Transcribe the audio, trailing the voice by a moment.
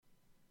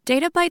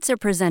Data Bytes are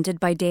presented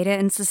by Data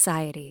and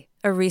Society,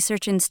 a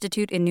research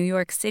institute in New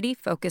York City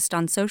focused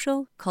on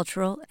social,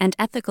 cultural, and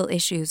ethical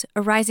issues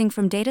arising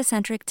from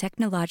data-centric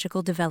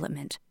technological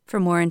development.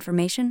 For more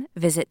information,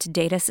 visit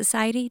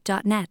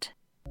datasociety.net.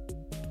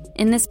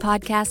 In this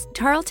podcast,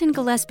 Tarleton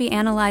Gillespie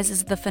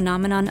analyzes the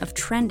phenomenon of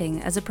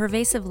trending as a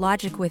pervasive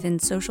logic within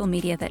social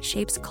media that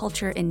shapes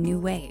culture in new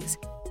ways.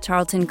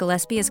 Tarleton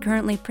Gillespie is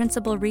currently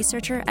principal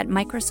researcher at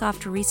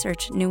Microsoft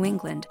Research New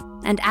England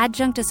and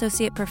adjunct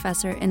associate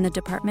professor in the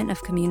Department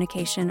of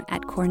Communication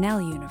at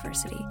Cornell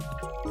University.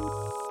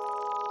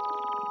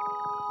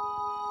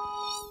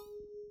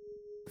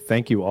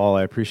 Thank you all.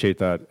 I appreciate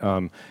that.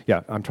 I'm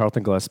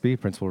Tarleton Gillespie,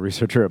 principal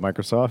researcher at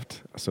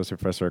Microsoft, associate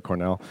professor at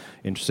Cornell,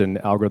 interested in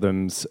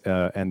algorithms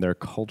and their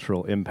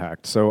cultural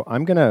impact. So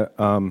I'm going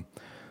to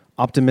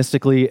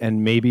optimistically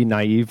and maybe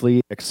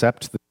naively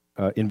accept the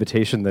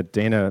invitation that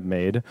Dana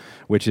made,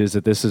 which is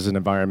that this is an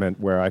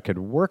environment where I could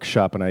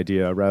workshop an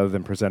idea rather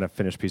than present a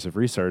finished piece of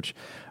research.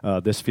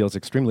 This feels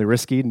extremely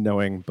risky,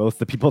 knowing both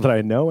the people that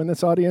I know in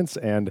this audience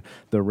and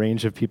the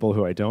range of people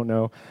who I don't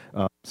know.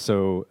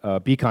 So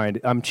be kind.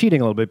 I'm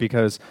cheating a little bit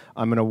because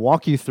I'm going to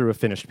walk you through a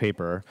finished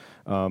paper,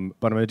 but I'm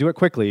going to do it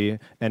quickly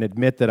and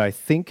admit that I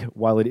think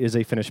while it is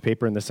a finished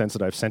paper in the sense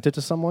that I've sent it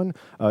to someone,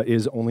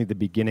 is only the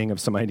beginning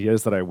of some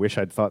ideas that I wish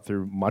I'd thought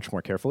through much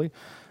more carefully.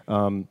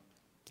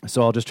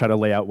 So I'll just try to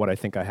lay out what I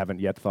think I haven't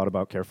yet thought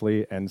about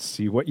carefully and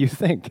see what you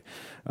think,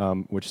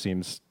 which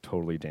seems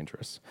totally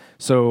dangerous.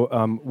 So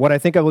what I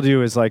think I will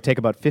do is take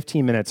about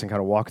 15 minutes and kind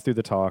of walk through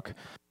the talk,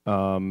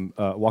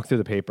 walk through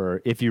the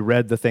paper. If you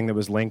read the thing that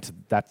was linked,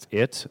 that's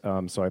it.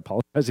 So I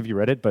apologize if you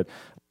read it, but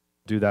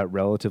do that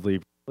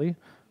relatively briefly.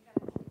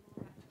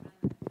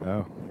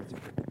 Oh.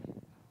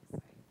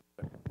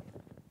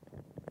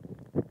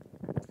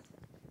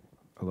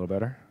 A little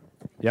better?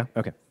 Yeah?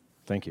 Okay.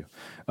 Thank you.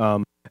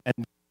 And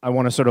I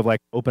want to sort of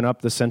open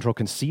up the central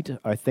conceit,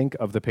 I think,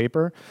 of the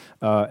paper,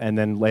 and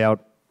then lay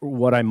out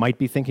what I might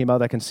be thinking about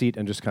that conceit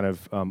and just kind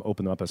of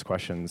open them up as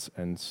questions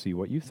and see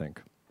what you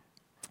think.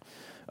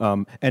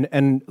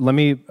 And let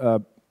me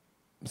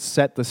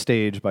set the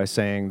stage by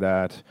saying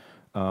that,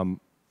 how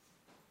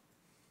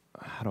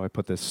do I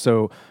put this?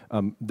 So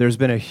there's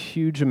been a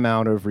huge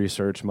amount of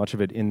research, much of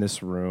it in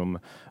this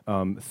room,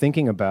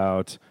 thinking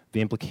about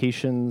the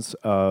implications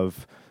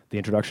of the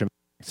introduction of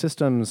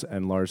systems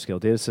and large-scale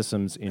data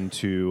systems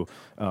into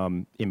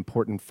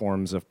important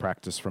forms of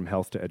practice, from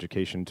health to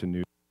education to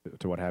news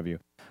to what have you.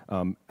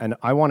 And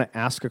I want to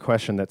ask a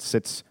question that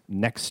sits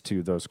next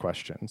to those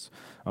questions.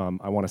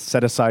 I want to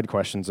set aside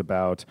questions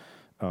about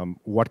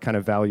what kind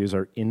of values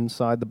are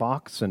inside the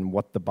box and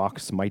what the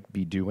box might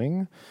be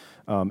doing,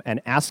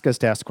 and ask us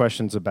to ask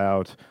questions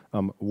about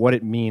what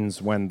it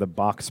means when the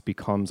box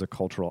becomes a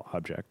cultural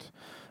object.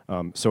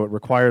 So it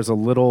requires a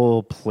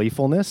little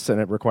playfulness, and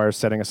it requires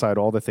setting aside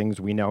all the things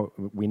we know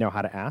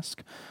how to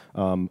ask.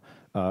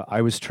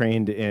 I was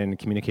trained in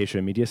communication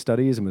and media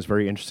studies and was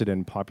very interested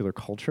in popular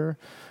culture.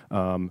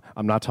 I'm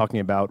not talking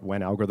about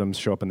when algorithms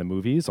show up in the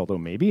movies, although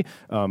maybe,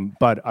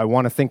 but I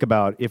want to think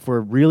about if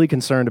we're really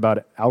concerned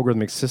about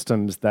algorithmic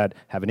systems that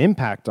have an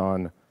impact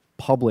on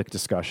public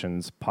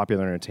discussions,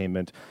 popular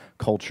entertainment,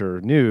 culture,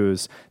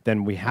 news,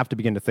 then we have to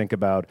begin to think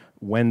about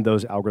when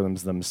those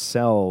algorithms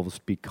themselves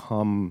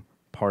become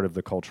part of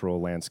the cultural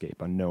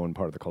landscape, a known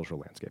part of the cultural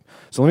landscape.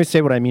 So let me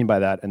say what I mean by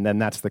that, and then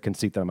that's the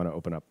conceit that I'm going to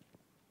open up.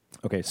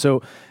 Okay,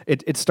 so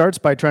it starts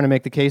by trying to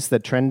make the case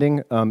that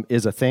trending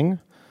is a thing.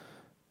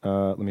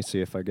 Let me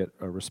see if I get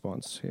a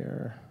response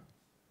here.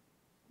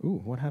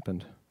 Ooh, what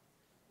happened?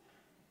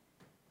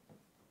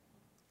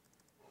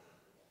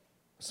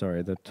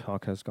 Sorry, the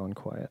talk has gone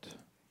quiet.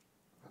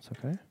 That's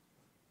okay.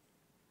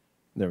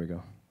 There we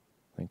go.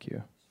 Thank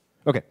you.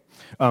 Okay,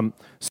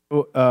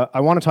 so I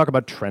want to talk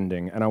about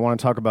trending, and I want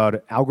to talk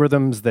about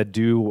algorithms that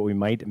do what we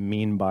might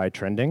mean by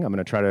trending. I'm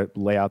going to try to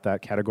lay out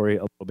that category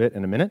a little bit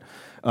in a minute.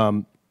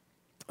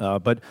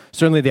 But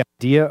certainly the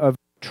idea of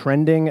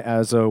trending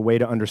as a way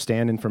to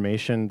understand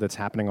information that's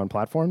happening on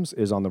platforms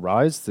is on the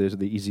rise. There's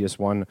the easiest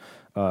one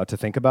to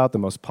think about, the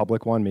most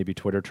public one, maybe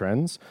Twitter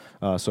Trends.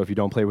 So if you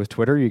don't play with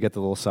Twitter, you get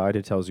the little side.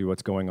 It tells you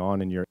what's going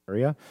on in your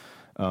area.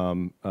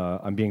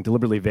 I'm being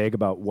deliberately vague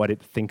about what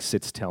it thinks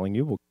it's telling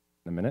you. We'll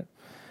get in a minute.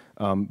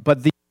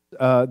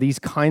 But these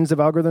kinds of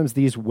algorithms,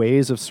 these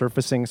ways of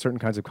surfacing certain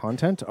kinds of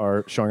content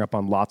are showing up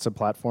on lots of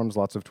platforms,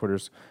 lots of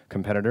Twitter's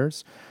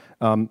competitors.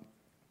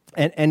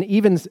 And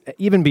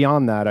even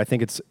beyond that, I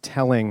think it's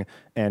telling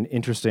and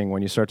interesting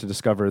when you start to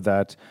discover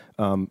that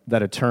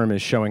that a term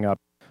is showing up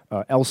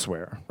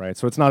elsewhere, right?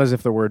 So it's not as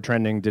if the word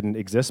trending didn't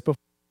exist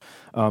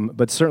before,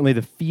 but certainly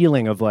the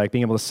feeling of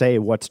being able to say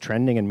what's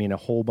trending and mean a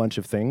whole bunch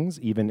of things,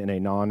 even in a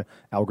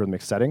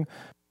non-algorithmic setting,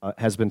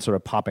 has been sort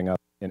of popping up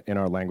in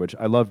our language.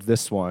 I loved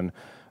this one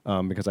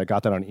because I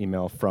got that on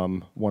email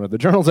from one of the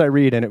journals I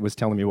read, and it was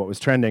telling me what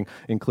was trending,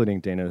 including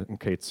Dana and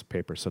Kate's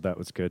paper, so that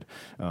was good.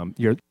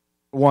 You're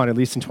one, at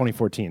least in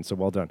 2014, so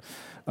well done.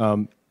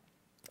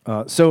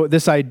 So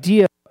this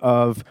idea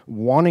of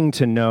wanting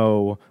to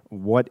know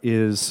what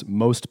is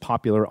most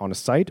popular on a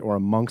site or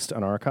amongst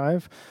an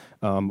archive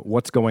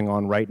what's going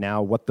on right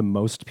now, what the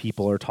most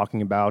people are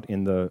talking about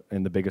in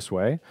the biggest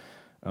way,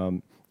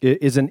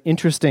 is an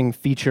interesting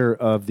feature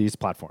of these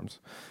platforms.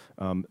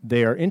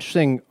 They are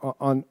interesting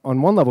on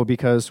one level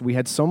because we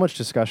had so much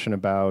discussion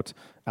about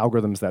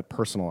algorithms that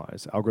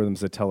personalize, algorithms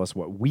that tell us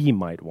what we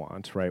might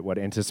want, right? What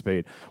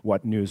anticipate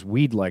what news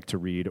we'd like to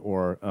read,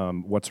 or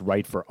what's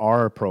right for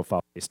our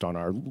profile based on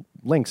our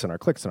links and our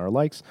clicks and our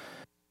likes.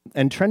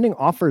 And trending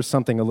offers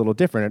something a little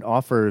different. It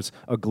offers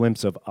a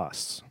glimpse of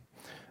us.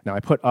 Now, I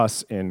put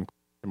us in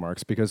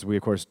marks because we,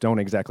 of course, don't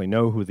exactly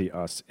know who the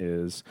us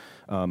is.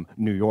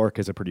 New York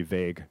is a pretty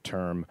vague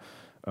term.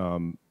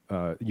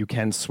 You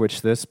can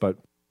switch this, but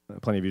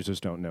plenty of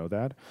users don't know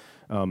that.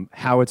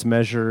 How it's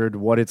measured,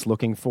 what it's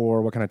looking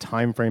for, what kind of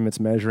time frame it's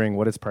measuring,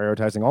 what it's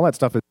prioritizing, all that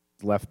stuff is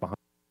left behind.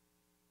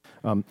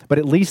 But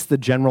at least the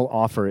general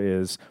offer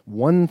is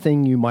one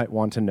thing you might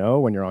want to know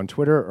when you're on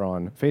Twitter or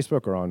on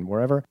Facebook or on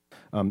wherever,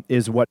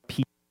 is what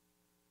people.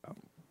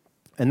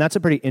 And that's a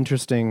pretty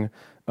interesting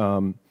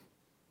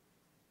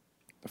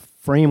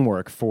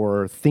framework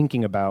for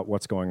thinking about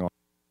what's going on in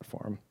the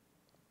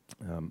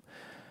platform.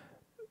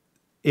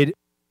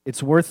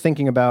 It's worth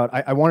thinking about.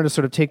 I wanted to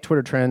sort of take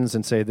Twitter trends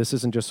and say this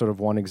isn't just sort of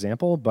one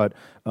example, but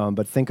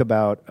think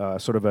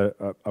about sort of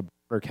a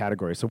broader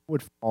category. So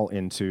what would fall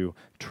into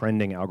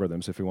trending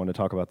algorithms if we want to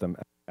talk about them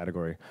as a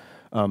category?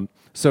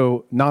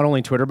 So not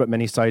only Twitter, but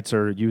many sites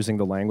are using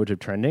the language of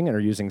trending and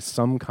are using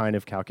some kind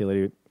of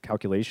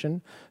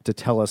calculation to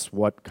tell us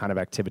what kind of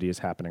activity is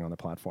happening on the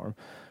platform.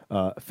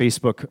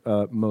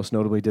 Facebook most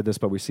notably did this,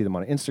 but we see them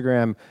on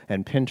Instagram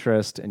and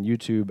Pinterest and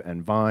YouTube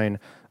and Vine,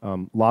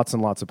 lots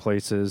and lots of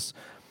places.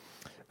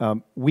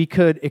 We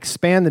could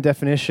expand the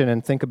definition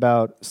and think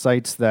about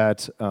sites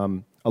that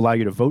allow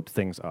you to vote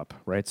things up,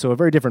 right? So a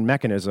very different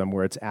mechanism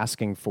where it's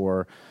asking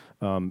for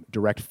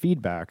direct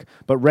feedback,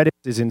 but Reddit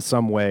is in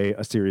some way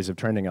a series of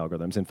trending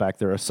algorithms. In fact,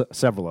 there are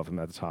several of them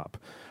at the top,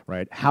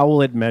 right? How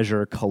will it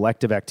measure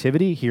collective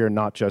activity? Here,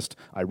 not just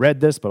I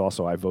read this, but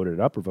also I voted it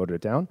up or voted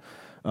it down.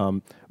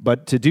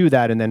 But to do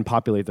that and then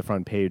populate the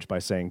front page by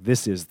saying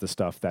this is the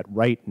stuff that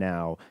right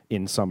now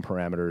in some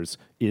parameters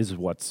is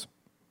what's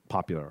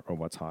popular or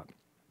what's hot.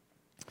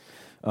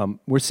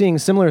 We're seeing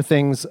similar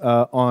things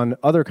on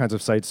other kinds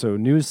of sites, so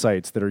news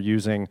sites that are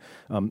using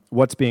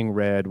what's being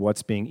read,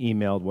 what's being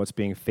emailed, what's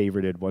being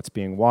favorited, what's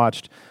being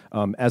watched,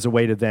 as a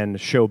way to then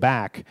show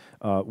back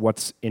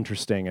what's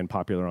interesting and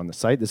popular on the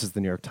site. This is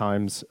the New York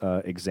Times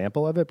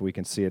example of it, but we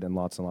can see it in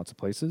lots and lots of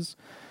places.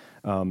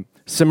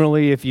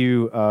 Similarly, if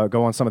you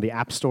go on some of the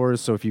app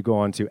stores, so if you go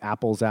onto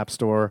Apple's App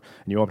Store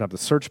and you open up the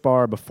search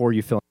bar, before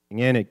you fill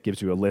anything in, it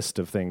gives you a list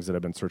of things that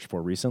have been searched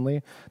for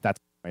recently. That's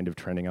kind of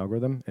trending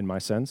algorithm in my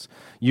sense,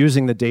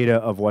 using the data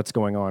of what's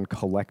going on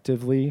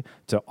collectively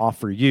to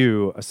offer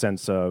you a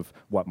sense of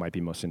what might be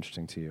most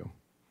interesting to you.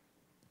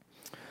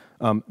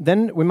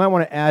 Then we might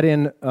want to add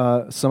in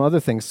some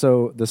other things.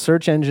 So the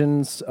search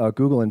engines,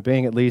 Google and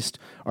Bing at least,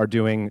 are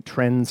doing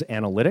trends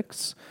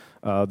analytics.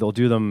 They'll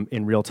do them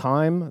in real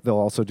time. They'll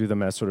also do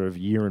them as sort of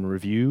year in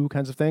review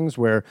kinds of things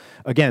where,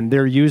 again,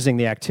 they're using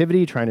the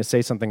activity, trying to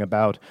say something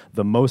about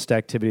the most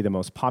activity, the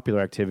most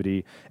popular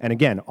activity, and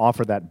again,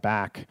 offer that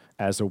back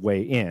as a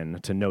way in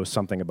to know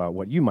something about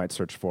what you might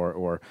search for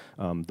or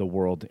the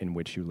world in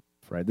which you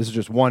live, right? This is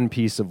just one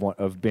piece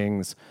of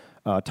Bing's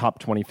top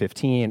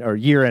 2015, or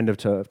year end of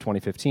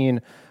 2015,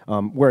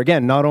 where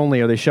again, not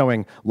only are they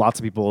showing lots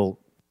of people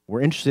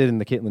were interested in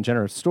the Caitlyn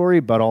Jenner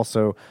story, but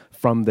also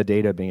from the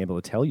data being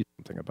able to tell you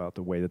something about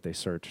the way that they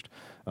searched,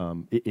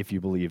 if you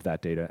believe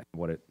that data and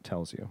what it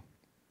tells you.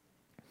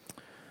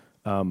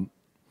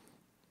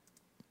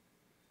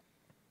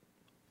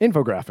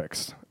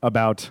 Infographics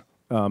about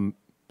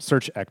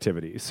search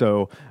activity.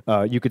 So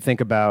you could think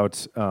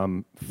about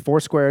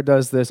Foursquare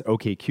does this,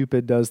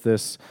 OkCupid does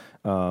this,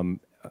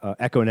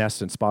 Echo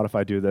Nest and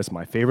Spotify do this.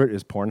 My favorite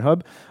is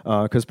Pornhub,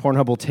 because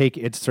Pornhub will take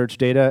its search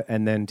data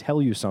and then tell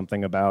you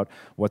something about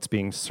what's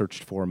being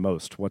searched for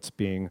most, what's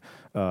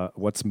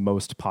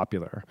most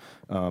popular.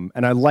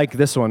 And I like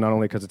this one not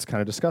only because it's kind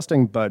of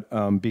disgusting,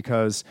 but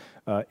because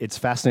it's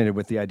fascinated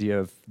with the idea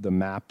of the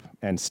map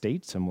and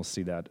states, and we'll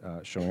see that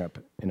showing up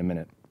in a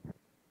minute.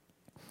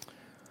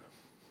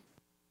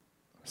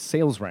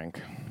 Sales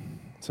rank.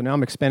 So now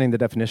I'm expanding the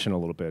definition a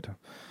little bit.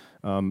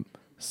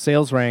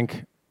 Sales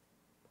rank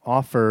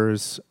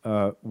offers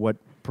what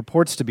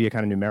purports to be a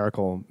kind of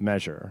numerical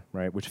measure,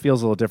 right? Which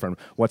feels a little different.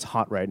 What's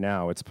hot right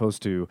now? It's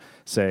supposed to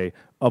say,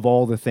 of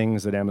all the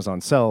things that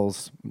Amazon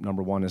sells,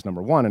 number one is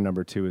number one, and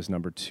number two is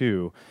number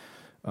two.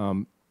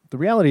 The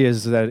reality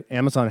is that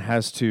Amazon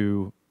has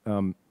to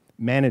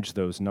manage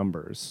those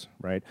numbers,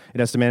 right? It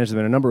has to manage them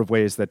in a number of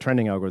ways that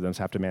trending algorithms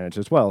have to manage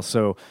as well.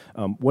 So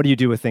what do you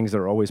do with things that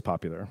are always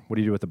popular? What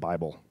do you do with the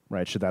Bible,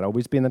 right? Should that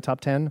always be in the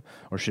top 10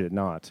 or should it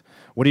not?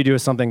 What do you do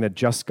with something that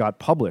just got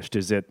published?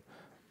 Is it,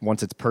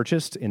 once it's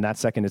purchased, in that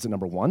second, is it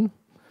number one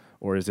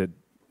or is it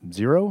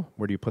zero?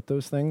 Where do you put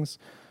those things?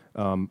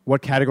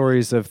 What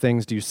categories of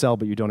things do you sell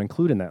but you don't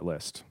include in that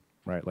list,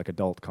 right? Like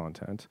adult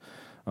content.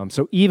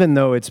 So even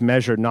though it's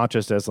measured not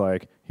just as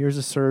like, here's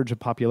a surge of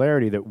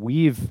popularity that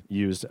we've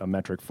used a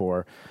metric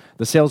for,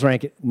 the sales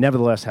rank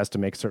nevertheless has to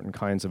make certain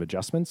kinds of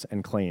adjustments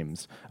and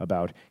claims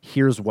about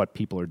here's what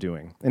people are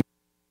doing. And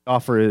the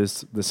offer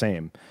is the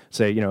same.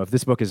 Say, if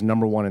this book is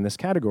number one in this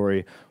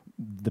category,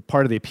 the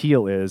part of the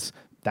appeal is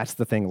that's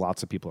the thing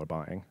lots of people are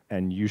buying,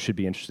 and you should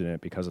be interested in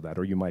it because of that,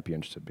 or you might be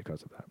interested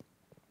because of that.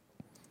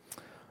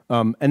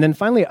 And then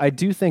finally, I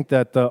do think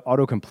that the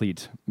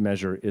autocomplete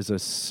measure is a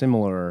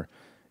similar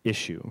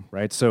issue,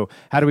 right? So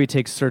how do we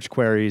take search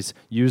queries,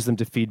 use them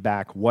to feed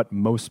back what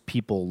most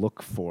people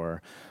look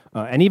for?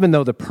 And even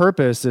though the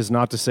purpose is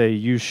not to say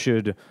you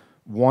should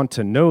want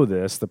to know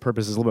this, the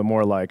purpose is a little bit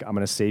more like, I'm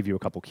going to save you a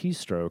couple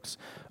keystrokes.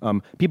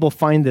 People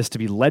find this to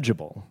be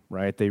legible,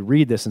 right? They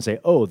read this and say,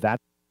 oh,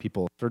 that's what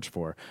people search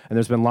for. And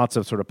there's been lots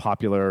of sort of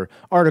popular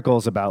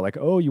articles about like,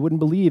 oh, you wouldn't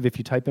believe if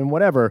you type in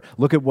whatever,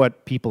 look at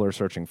what people are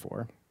searching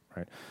for.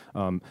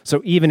 Right.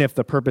 So even if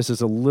the purpose is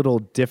a little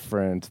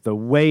different, the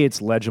way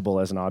it's legible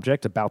as an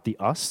object about the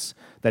us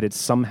that it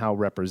somehow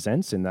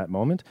represents in that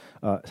moment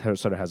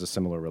sort of has a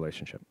similar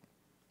relationship.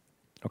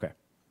 Okay.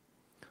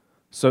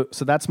 So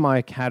that's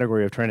my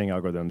category of training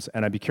algorithms,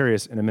 and I'd be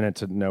curious in a minute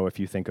to know if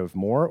you think of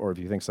more or if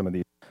you think some of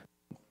these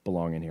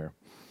belong in here.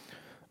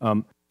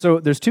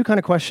 So there's two kind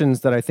of questions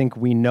that I think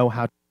we know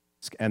how to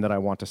ask and that I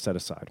want to set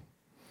aside.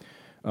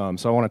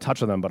 So I want to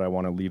touch on them, but I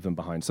want to leave them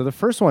behind. So the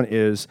first one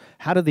is,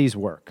 how do these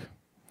work?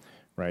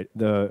 Right?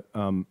 The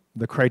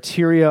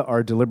criteria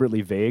are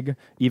deliberately vague.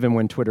 Even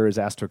when Twitter is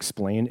asked to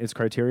explain its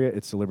criteria,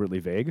 it's deliberately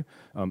vague,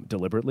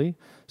 deliberately.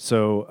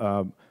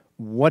 So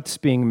what's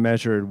being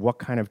measured, what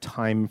kind of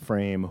time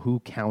frame, who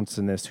counts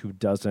in this, who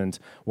doesn't,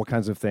 what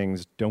kinds of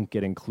things don't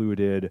get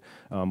included,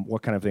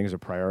 what kind of things are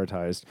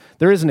prioritized.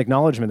 There is an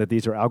acknowledgement that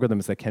these are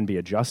algorithms that can be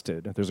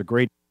adjusted. There's a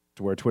great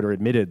where Twitter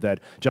admitted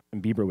that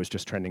Justin Bieber was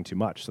just trending too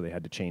much, so they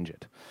had to change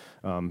it.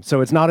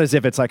 So it's not as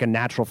if it's like a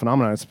natural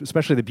phenomenon,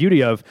 especially the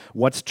beauty of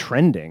what's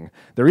trending.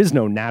 There is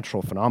no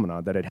natural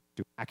phenomenon that it has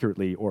to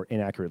accurately or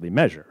inaccurately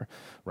measure,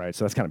 right?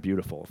 So that's kind of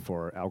beautiful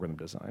for algorithm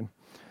design.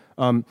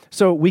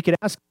 So we could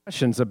ask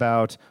questions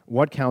about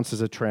what counts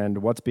as a trend,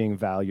 what's being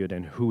valued,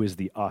 and who is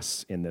the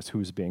us in this,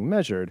 who's being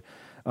measured.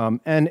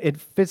 And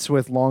it fits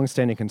with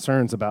long-standing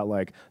concerns about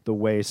like the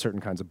way certain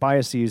kinds of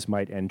biases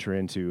might enter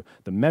into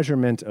the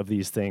measurement of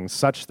these things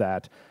such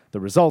that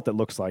the result that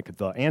looks like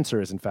the answer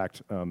is in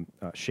fact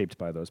shaped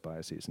by those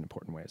biases in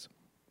important ways.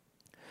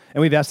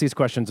 And we've asked these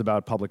questions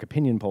about public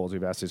opinion polls,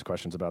 we've asked these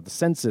questions about the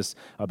census,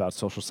 about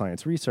social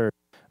science research,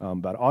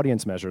 about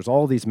audience measures,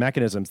 all these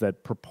mechanisms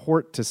that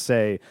purport to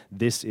say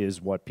this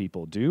is what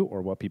people do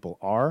or what people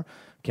are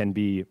can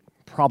be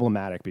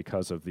problematic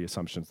because of the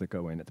assumptions that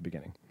go in at the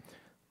beginning.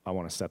 I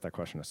want to set that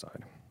question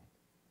aside.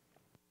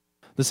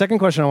 The second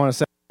question I want to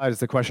set aside is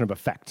the question of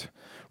effect,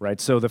 right?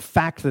 So the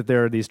fact that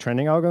there are these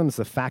trending algorithms,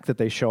 the fact that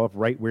they show up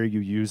right where you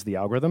use the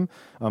algorithm,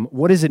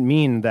 what does it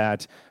mean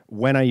that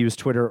when I use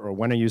Twitter or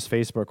when I use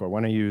Facebook or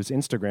when I use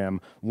Instagram,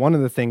 one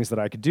of the things that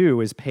I could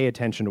do is pay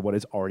attention to what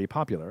is already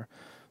popular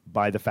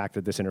by the fact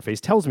that this interface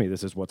tells me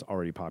this is what's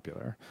already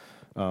popular.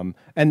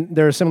 And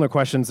there are similar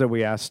questions that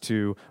we ask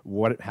to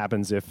what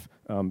happens if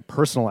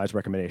personalized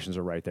recommendations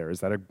are right there. Is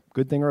that a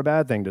good thing or a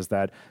bad thing? Does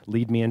that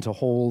lead me into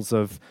holes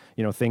of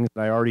things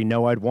that I already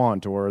know I'd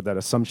want, or that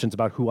assumptions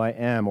about who I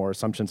am or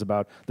assumptions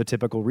about the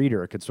typical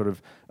reader could sort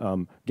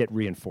of get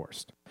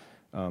reinforced?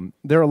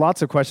 There are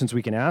lots of questions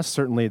we can ask.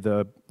 Certainly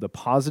the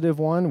positive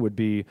one would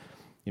be,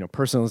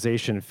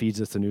 personalization feeds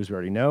us the news we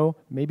already know.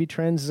 Maybe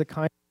trends is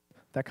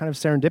that kind of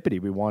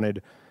serendipity we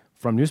wanted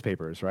from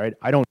newspapers, right?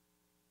 I don't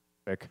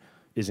think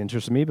is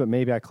interesting to me, but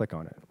maybe I click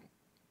on it.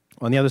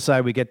 On the other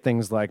side, we get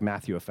things like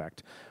Matthew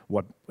effect.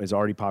 What is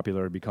already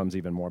popular becomes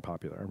even more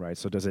popular, right?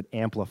 So does it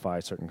amplify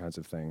certain kinds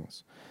of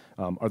things?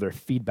 Are there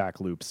feedback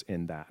loops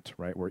in that,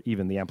 right? Where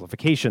even the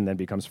amplification then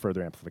becomes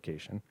further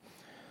amplification.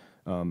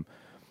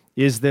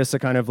 Is this a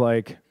kind of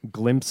like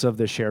glimpse of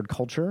the shared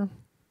culture?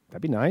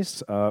 That'd be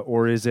nice.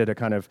 Or is it a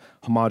kind of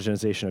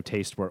homogenization of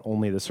taste where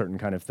only the certain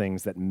kind of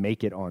things that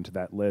make it onto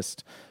that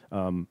list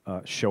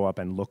show up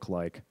and look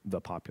like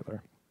the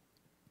popular?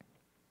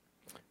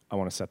 I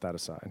want to set that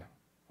aside.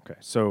 Okay,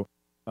 so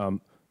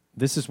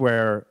this is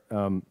where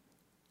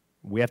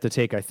we have to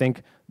take, I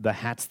think, the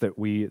hats that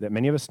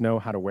many of us know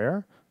how to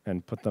wear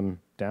and put them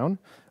down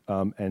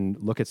and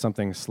look at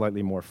something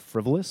slightly more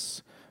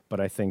frivolous, but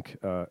I think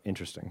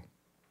interesting.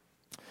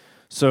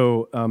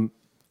 So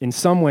in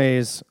some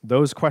ways,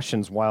 those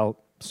questions, while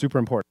super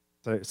important,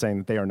 saying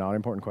that they are not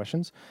important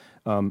questions,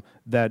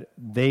 that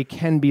they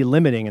can be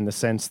limiting in the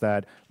sense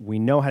that we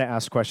know how to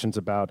ask questions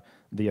about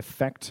the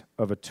effect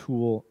of a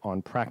tool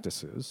on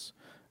practices,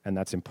 and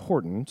that's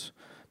important.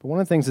 But one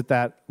of the things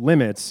that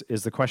limits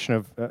is the question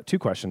of two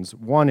questions.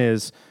 One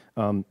is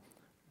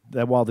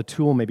that while the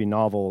tool may be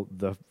novel,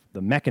 the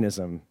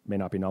mechanism may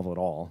not be novel at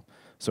all.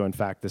 So in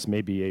fact, this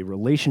may be a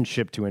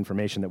relationship to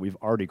information that we've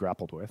already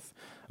grappled with.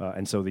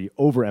 And so the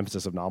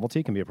overemphasis of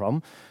novelty can be a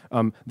problem.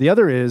 The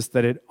other is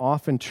that it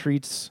often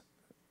treats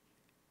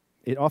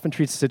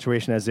the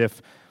situation as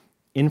if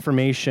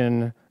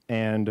information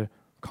and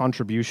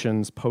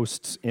contributions,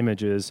 posts,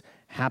 images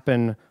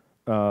happen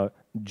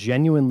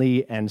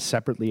genuinely and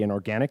separately and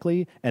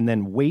organically, and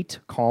then wait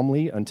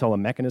calmly until a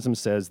mechanism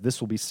says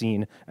this will be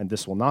seen and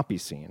this will not be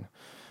seen.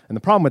 And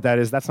the problem with that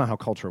is that's not how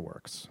culture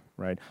works,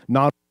 right?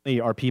 Not only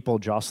are people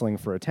jostling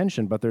for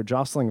attention, but they're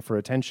jostling for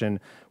attention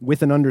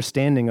with an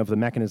understanding of the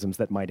mechanisms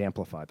that might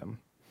amplify them.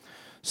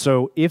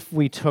 So if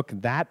we took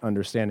that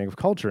understanding of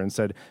culture and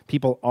said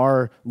people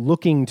are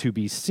looking to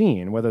be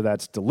seen, whether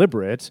that's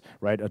deliberate,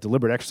 right? A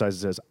deliberate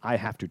exercise that says, I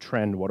have to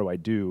trend, what do I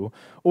do?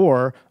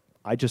 Or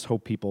I just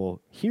hope people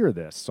hear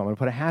this, so I'm gonna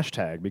put a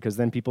hashtag because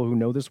then people who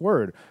know this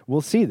word will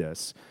see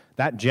this.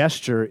 That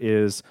gesture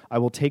is, I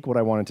will take what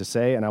I wanted to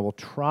say and I will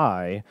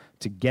try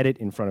to get it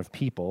in front of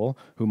people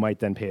who might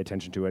then pay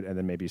attention to it and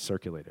then maybe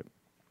circulate it.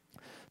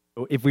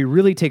 So if we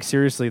really take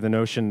seriously the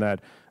notion that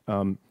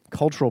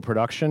cultural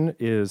production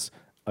is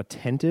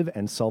attentive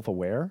and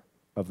self-aware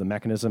of the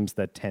mechanisms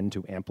that tend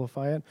to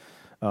amplify it,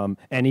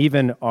 and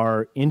even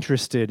are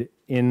interested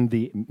in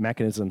the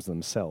mechanisms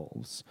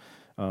themselves,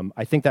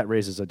 I think that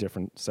raises a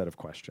different set of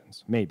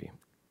questions, maybe.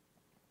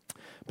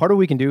 Part of what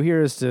we can do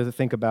here is to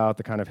think about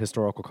the kind of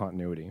historical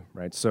continuity,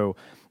 right? So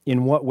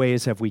in what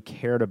ways have we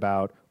cared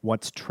about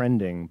what's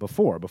trending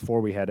before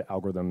we had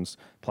algorithms,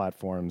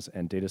 platforms,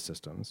 and data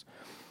systems?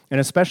 And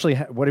especially,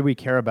 what do we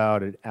care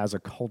about it as a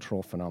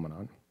cultural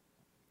phenomenon?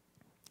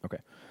 Okay.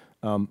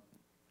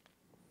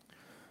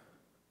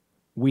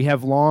 We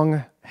have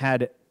long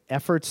had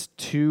efforts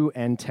to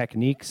and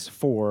techniques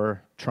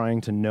for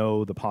trying to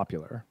know the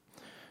popular.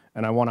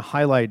 And I want to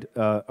highlight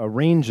a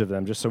range of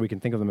them just so we can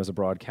think of them as a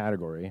broad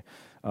category.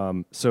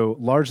 So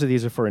largely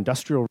these are for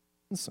industrial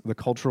reasons. The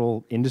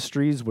cultural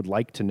industries would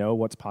like to know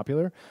what's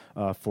popular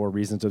for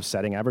reasons of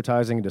setting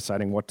advertising,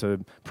 deciding what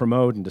to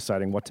promote, and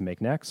deciding what to make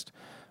next.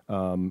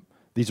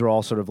 These are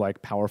all sort of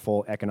like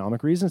powerful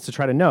economic reasons to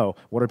try to know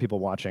what are people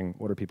watching,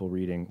 what are people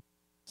reading,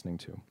 listening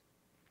to.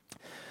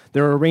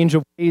 There are a range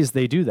of ways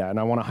they do that, and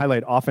I want to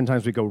highlight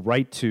oftentimes we go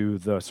right to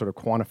the sort of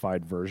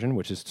quantified version,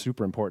 which is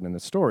super important in the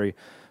story,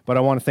 but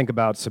I want to think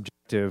about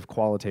subjective,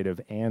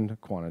 qualitative,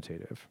 and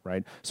quantitative,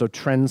 right? So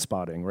trend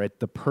spotting, right?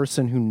 The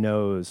person who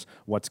knows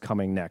what's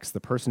coming next, the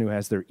person who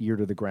has their ear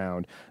to the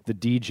ground, the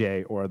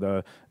DJ or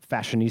the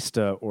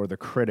fashionista or the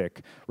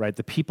critic, right?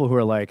 The people who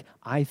are like,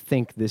 I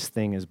think this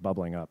thing is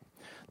bubbling up.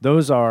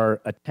 Those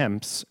are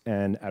attempts,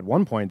 and at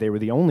one point, they were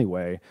the only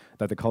way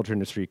that the culture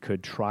industry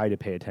could try to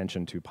pay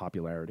attention to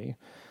popularity.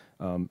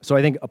 So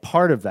I think a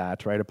part of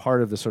that, right, a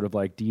part of the sort of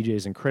like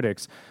DJs and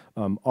critics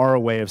are a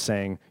way of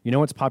saying, you know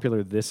what's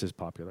popular, this is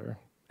popular,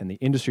 and the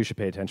industry should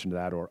pay attention to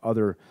that, or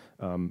other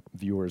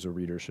viewers or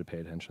readers should pay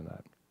attention to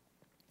that.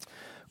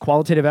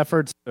 Qualitative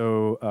efforts,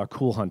 so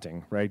cool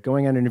hunting, right?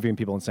 Going out and interviewing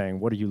people and saying,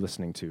 what are you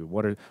listening to?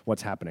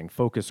 What's happening?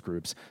 Focus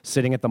groups,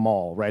 sitting at the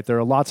mall, right? There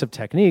are lots of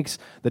techniques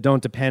that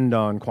don't depend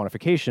on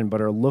quantification,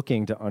 but are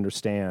looking to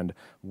understand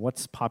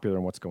what's popular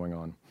and what's going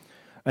on.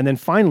 And then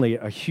finally,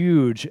 a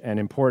huge and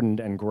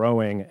important and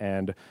growing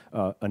and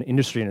an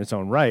industry in its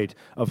own right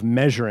of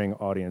measuring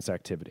audience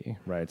activity,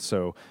 right?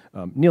 So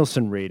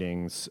Nielsen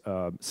ratings,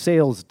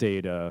 sales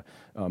data,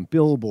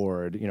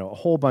 Billboard, you know, a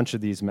whole bunch of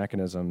these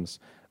mechanisms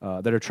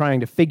that are trying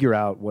to figure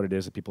out what it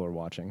is that people are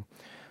watching.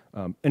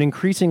 An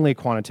increasingly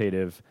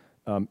quantitative,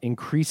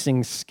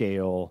 increasing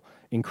scale,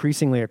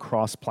 increasingly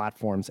across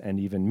platforms and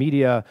even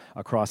media,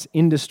 across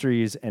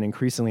industries, and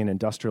increasingly an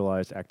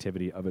industrialized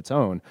activity of its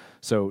own.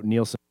 So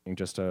Nielsen being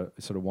just a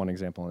sort of one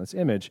example in this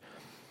image.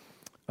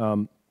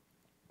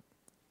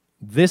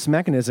 This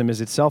mechanism is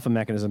itself a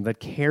mechanism that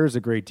cares a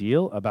great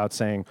deal about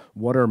saying,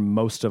 what are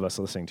most of us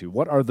listening to?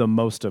 What are the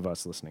most of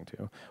us listening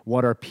to?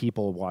 What are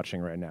people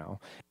watching right now?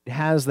 It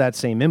has that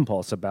same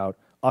impulse about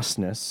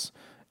usness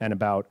and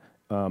about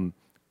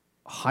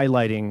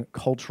highlighting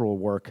cultural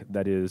work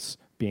that is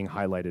being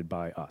highlighted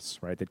by us,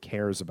 right? That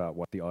cares about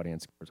what the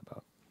audience cares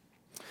about.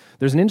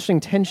 There's an interesting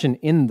tension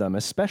in them,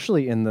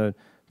 especially in the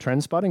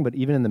trend spotting, but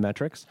even in the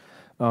metrics,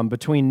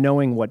 between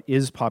knowing what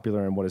is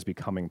popular and what is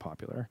becoming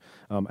popular.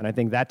 And I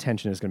think that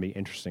tension is going to be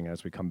interesting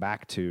as we come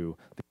back to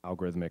the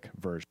algorithmic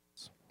versions.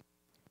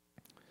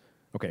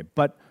 Okay,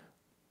 but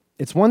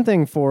it's one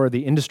thing for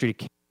the industry to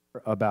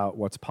care about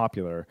what's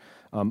popular.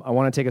 I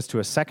want to take us to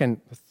a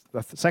second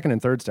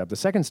and third step. The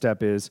second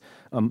step is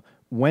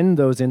when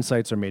those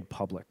insights are made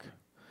public.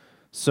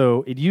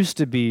 So it used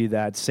to be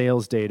that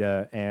sales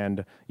data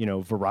and, you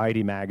know,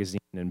 Variety magazine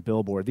and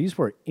Billboard, these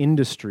were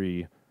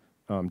industry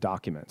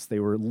documents. They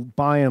were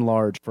by and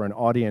large for an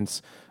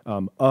audience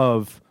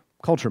of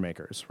culture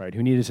makers, right,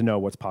 who needed to know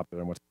what's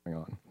popular and what's going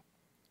on.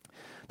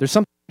 There's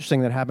something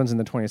interesting that happens in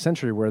the 20th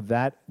century where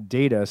that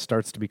data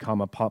starts to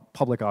become a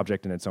public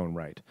object in its own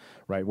right,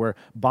 where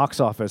box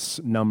office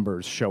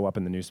numbers show up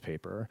in the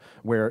newspaper,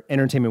 where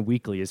Entertainment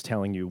Weekly is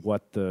telling you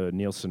what the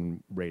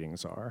Nielsen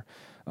ratings are,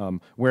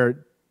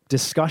 where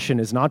discussion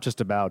is not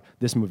just about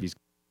this movie's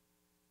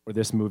or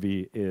this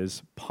movie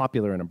is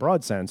popular in a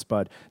broad sense,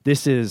 but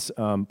this is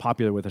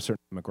popular with a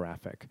certain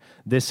demographic.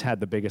 This had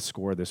the biggest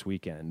score this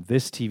weekend.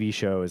 This TV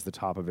show is the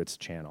top of its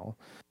channel.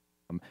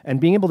 And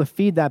being able to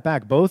feed that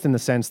back, both in the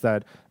sense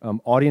that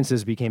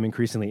audiences became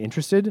increasingly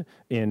interested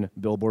in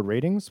Billboard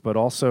ratings, but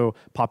also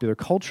popular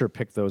culture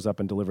picked those up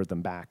and delivered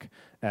them back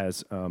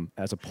as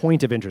a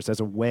point of interest, as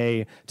a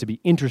way to be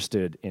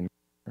interested in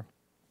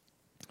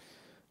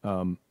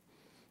culture.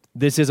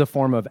 This is a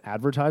form of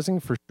advertising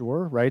for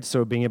sure, right?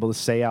 So being able to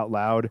say out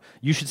loud,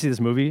 you should see this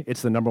movie.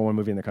 It's the #1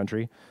 movie in the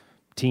country.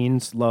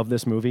 Teens love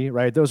this movie,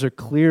 right? Those are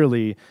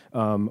clearly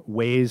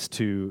ways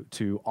to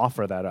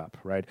offer that up,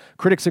 right?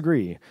 Critics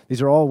agree.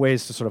 These are all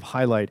ways to sort of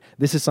highlight,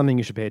 this is something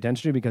you should pay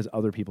attention to because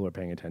other people are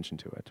paying attention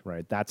to it,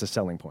 right? That's a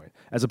selling point.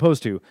 As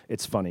opposed to,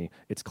 it's funny,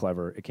 it's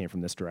clever, it came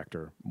from this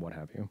director, what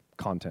have you.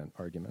 Content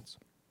arguments.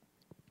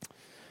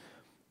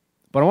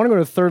 But I want to go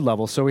to the third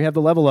level. So we have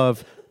the level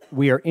of,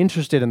 we are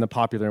interested in the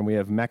popular and we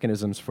have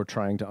mechanisms for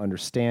trying to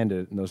understand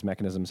it, and those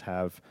mechanisms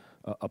have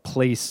a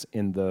place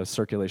in the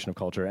circulation of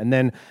culture. And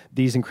then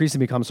these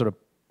increasingly become sort of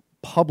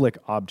public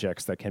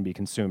objects that can be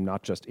consumed,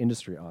 not just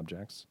industry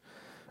objects.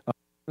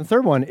 The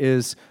third one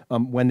is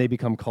when they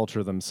become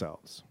culture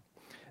themselves.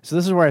 So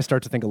this is where I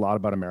start to think a lot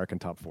about American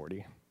Top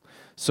 40.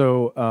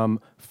 So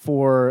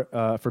for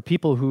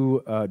people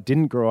who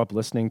didn't grow up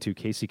listening to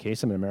Casey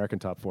Kasem and American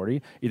Top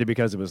 40, either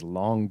because it was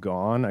long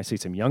gone, I see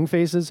some young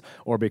faces,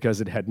 or because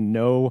it had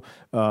no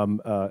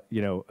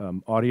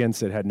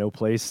audience, it had no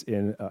place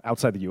in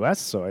outside the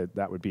U.S. So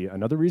that would be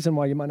another reason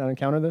why you might not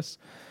encounter this.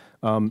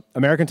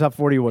 American Top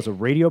 40 was a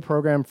radio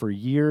program for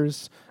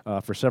years,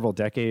 for several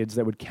decades,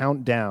 that would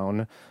count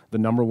down the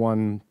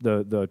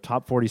the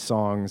top 40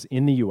 songs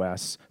in the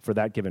U.S. for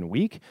that given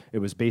week. It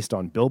was based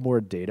on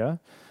Billboard data.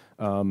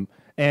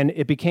 And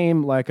it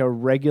became like a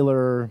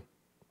regular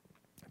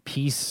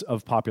piece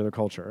of popular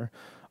culture.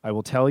 I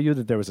will tell you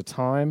that there was a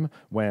time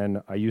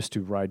when I used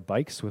to ride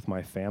bikes with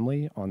my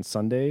family on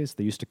Sundays.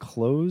 They used to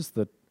close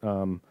the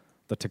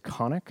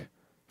Taconic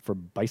for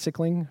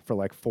bicycling for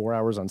like 4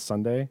 hours on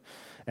Sunday.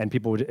 And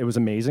people would, it was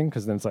amazing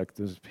because then it's like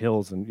there's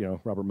hills and,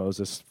 Robert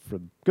Moses for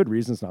good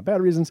reasons, not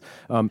bad reasons.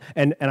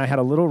 And I had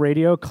a little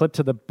radio clipped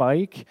to the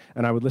bike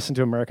and I would listen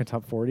to American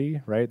Top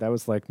 40, right? That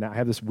was like, now I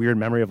have this weird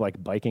memory of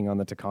like biking on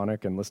the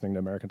Taconic and listening to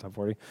American Top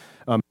 40.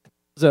 It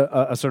was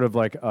a sort of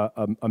like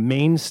a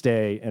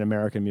mainstay in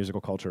American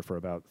musical culture for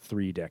about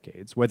 3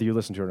 decades, whether you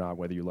listened to it or not,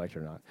 whether you liked it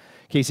or not.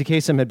 Casey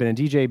Kasem had been a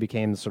DJ,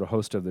 became the sort of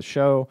host of the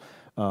show.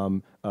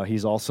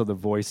 He's also the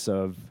voice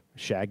of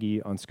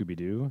Shaggy on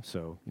Scooby-Doo,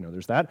 so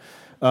there's that.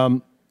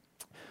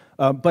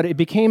 But it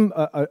became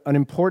an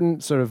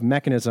important sort of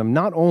mechanism,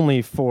 not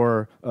only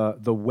for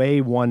the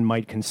way one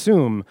might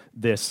consume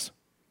this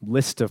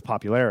list of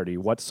popularity,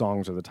 what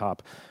songs are the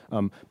top,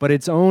 but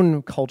its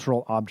own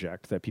cultural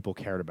object that people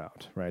cared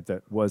about, right?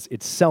 That was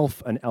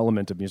itself an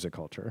element of music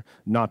culture,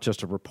 not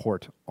just a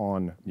report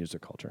on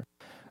music culture.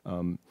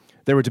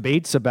 There were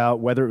debates about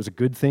whether it was a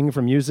good thing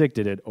for music.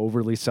 Did it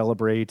overly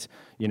celebrate,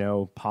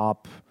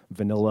 pop,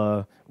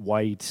 vanilla,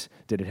 white?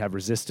 Did it have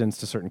resistance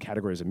to certain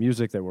categories of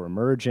music that were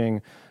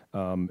emerging?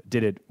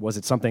 Was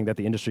it something that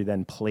the industry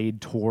then played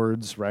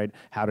towards, right?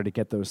 How did it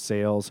get those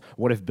sales?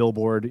 What if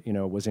Billboard,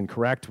 was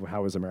incorrect?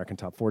 How was American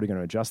Top 40 going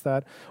to adjust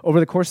that?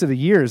 Over the course of the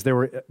years, there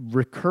were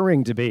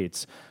recurring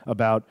debates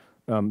about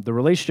the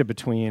relationship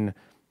between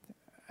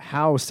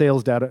how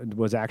sales data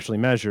was actually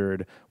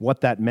measured,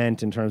 what that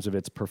meant in terms of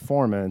its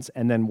performance,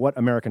 and then what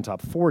American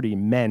Top 40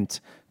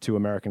 meant to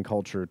American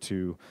culture,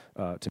 to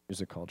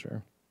music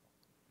culture.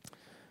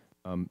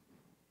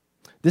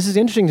 This is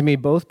interesting to me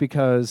both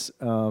because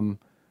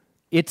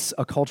it's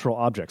a cultural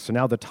object. So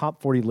now the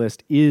top 40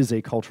 list is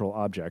a cultural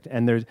object,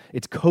 and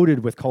it's coded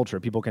with culture.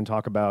 People can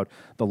talk about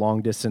the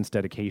long distance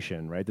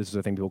dedication, right? This is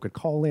a thing people could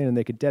call in and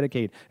they could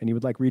dedicate, and you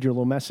would read your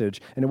little message,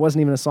 and it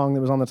wasn't even a song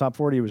that was on the top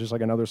 40, it was just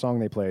like another song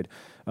they played.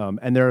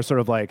 And there are sort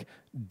of like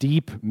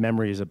deep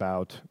memories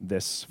about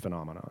this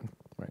phenomenon,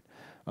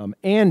 right?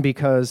 And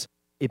because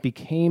it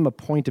became a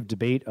point of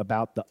debate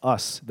about the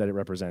us that it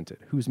represented.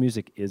 Whose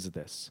music is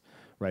this?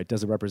 Right?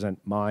 Does it represent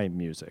my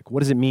music?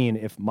 What does it mean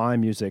if my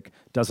music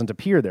doesn't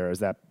appear there? Does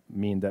that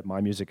mean that my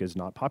music is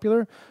not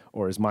popular?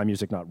 Or is my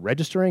music not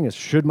registering?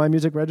 Should my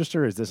music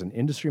register? Is this an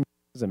industry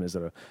mechanism? Is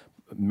it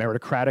a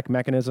meritocratic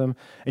mechanism?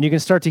 And you can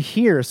start to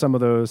hear some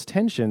of those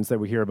tensions that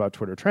we hear about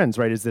Twitter trends,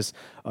 right? Is this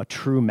a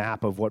true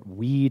map of what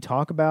we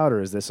talk about?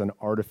 Or is this an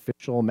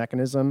artificial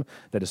mechanism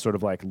that is sort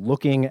of like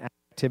looking at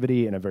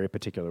activity in a very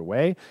particular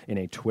way, in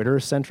a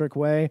Twitter-centric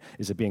way?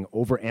 Is it being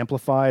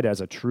over-amplified as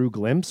a true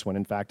glimpse when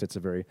in fact it's a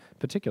very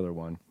particular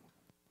one?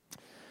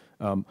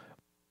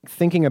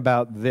 Thinking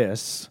about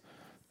this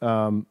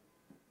and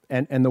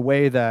the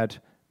way that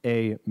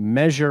a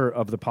measure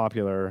of the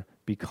popular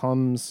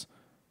becomes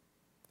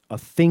a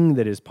thing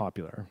that is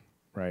popular,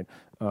 right?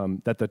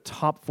 That the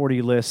top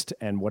 40 list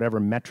and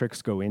whatever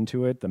metrics go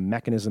into it, the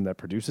mechanism that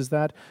produces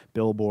that,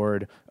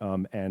 Billboard,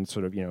 and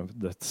sort of,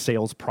 the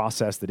sales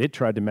process that it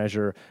tried to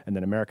measure, and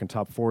then American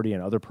Top 40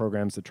 and other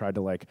programs that tried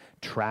to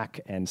track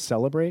and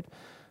celebrate,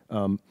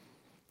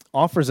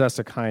 offers us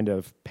a kind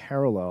of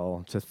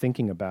parallel to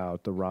thinking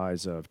about the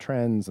rise of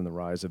trends and the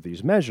rise of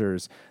these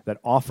measures that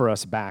offer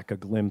us back a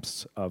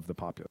glimpse of the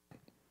popular.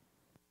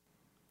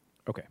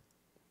 Okay.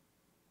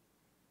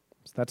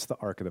 algorithms. That's the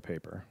arc of the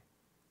paper.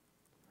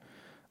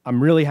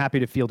 I'm really happy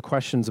to field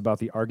questions about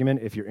the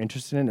argument if you're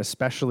interested in,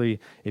 especially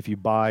if you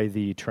buy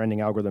the trending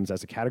algorithms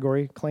as a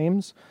category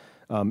claims,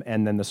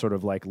 and then the sort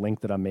of like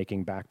link that I'm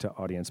making back to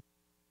audience.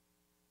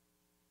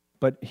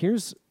 But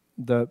here's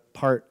the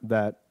part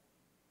that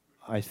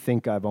I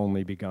think I've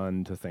only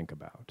begun to think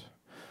about.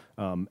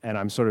 And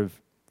I'm sort of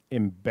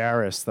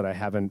embarrassed that I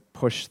haven't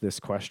pushed this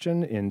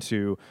question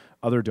into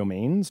other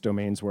domains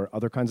where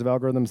other kinds of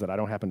algorithms that I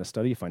don't happen to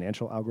study,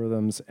 financial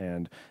algorithms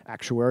and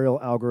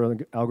actuarial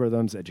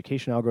algorithms,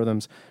 education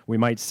algorithms, we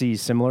might see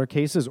similar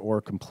cases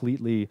or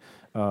completely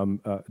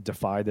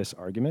defy this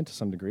argument to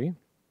some degree.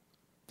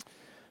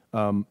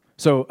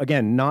 So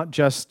again, not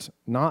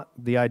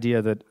the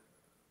idea that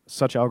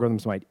such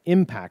algorithms might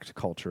impact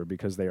culture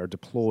because they are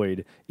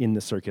deployed in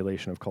the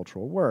circulation of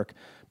cultural work,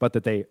 but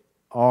that they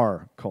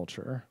are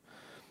culture.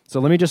 So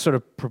let me just sort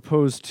of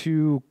propose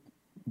two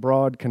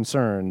broad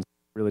concerns.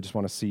 I really just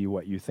want to see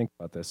what you think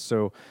about this.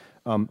 So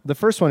the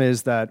first one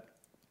is that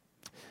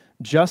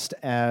just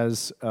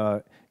as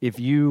if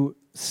you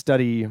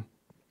study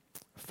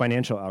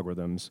financial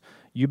algorithms,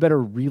 you better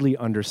really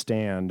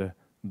understand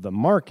the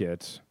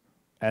market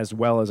as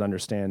well as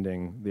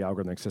understanding the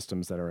algorithmic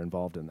systems that are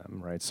involved in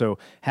them, right? So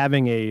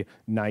having a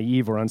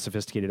naive or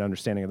unsophisticated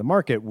understanding of the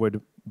market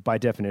would, by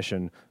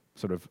definition,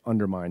 sort of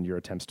undermine your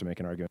attempts to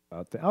make an argument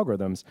about the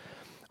algorithms.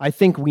 I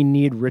think we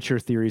need richer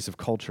theories of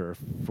culture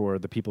for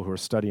the people who are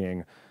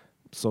studying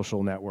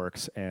social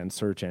networks and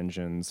search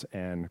engines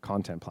and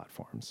content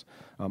platforms.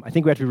 I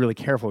think we have to be really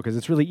careful because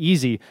it's really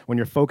easy when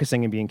you're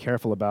focusing and being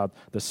careful about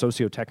the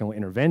socio-technical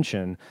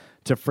intervention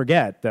to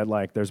forget that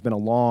like there's been a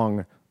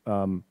long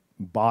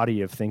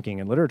body of thinking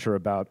and literature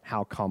about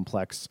how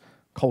complex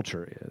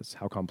culture is,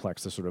 how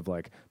complex the sort of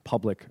like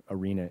public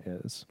arena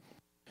is.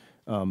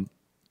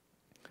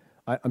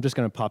 I'm just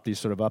going to pop these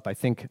sort of up. I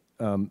think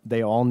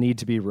they all need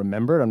to be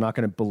remembered. I'm not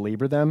going to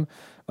belabor them,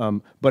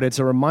 but it's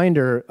a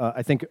reminder.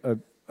 I think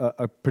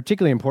a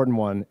particularly important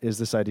one is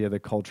this idea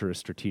that culture is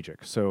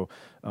strategic. So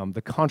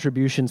the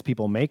contributions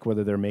people make,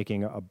 whether they're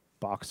making a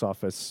box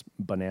office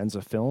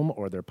bonanza film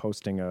or they're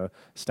posting a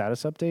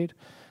status update,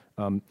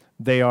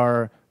 they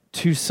are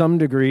to some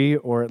degree,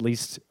 or at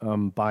least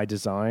by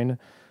design,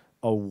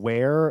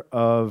 aware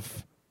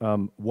of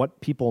what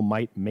people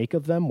might make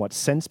of them, what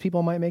sense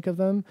people might make of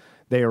them.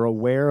 They are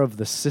aware of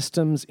the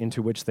systems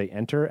into which they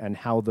enter and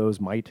how those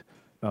might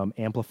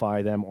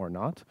amplify them or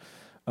not.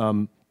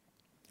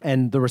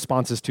 And the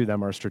responses to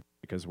them are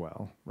strategic as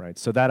well, right?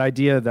 So that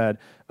idea that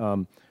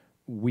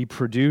we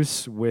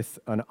produce with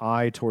an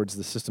eye towards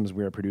the systems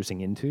we are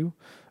producing into,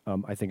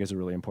 I think is a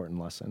really important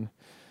lesson.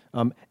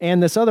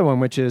 And this other one,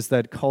 which is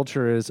that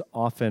culture is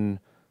often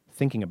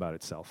thinking about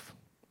itself,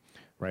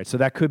 right? So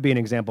that could be an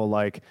example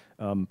like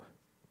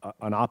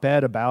an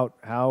op-ed about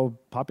how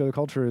popular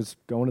culture is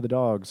going to the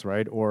dogs,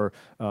 right? Or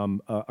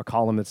a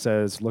column that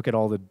says, look at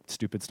all the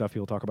stupid stuff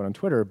people talk about on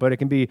Twitter, but it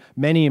can be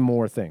many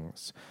more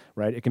things,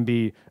 right? It can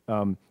be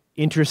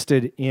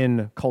interested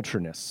in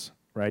cultureness,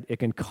 right? It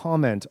can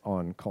comment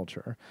on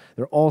culture.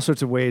 There are all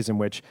sorts of ways in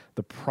which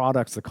the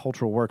products, the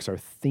cultural works are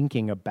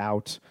thinking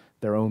about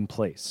their own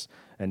place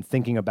and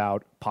thinking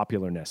about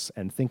popularness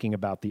and thinking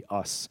about the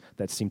us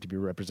that seem to be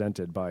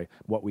represented by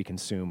what we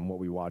consume, what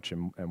we watch,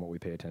 and what we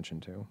pay attention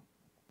to.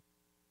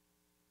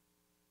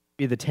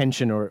 Be the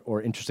tension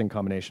or interesting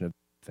combination of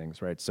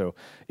things, right? So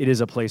it is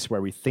a place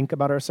where we think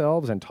about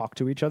ourselves and talk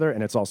to each other,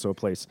 and it's also a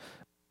place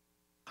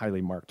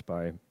highly marked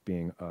by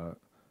being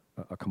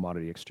a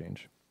commodity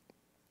exchange.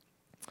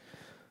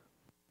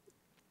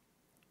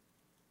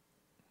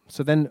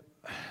 So then,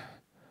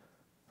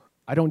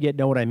 I don't yet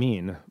know what I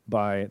mean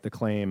by the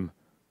claim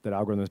that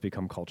algorithms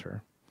become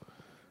culture.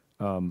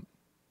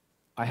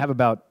 I have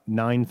about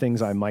 9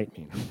 things I might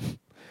mean.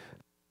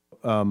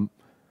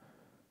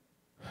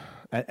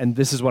 And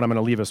this is what I'm going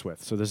to leave us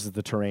with. So this is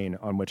the terrain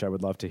on which I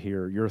would love to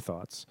hear your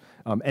thoughts.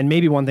 And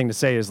maybe one thing to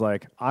say is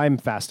like, I'm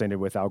fascinated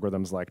with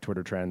algorithms like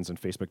Twitter Trends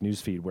and Facebook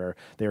Newsfeed, where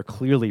they're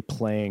clearly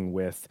playing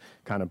with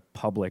kind of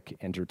public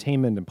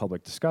entertainment and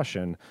public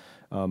discussion.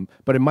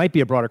 But it might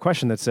be a broader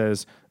question that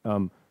says,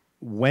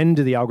 when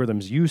do the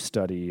algorithms you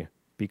study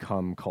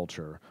become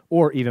culture?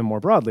 Or even more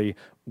broadly,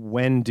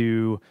 when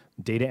do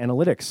data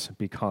analytics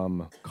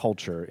become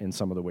culture in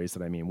some of the ways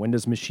that I mean? When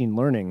does machine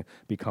learning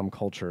become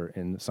culture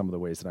in some of the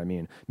ways that I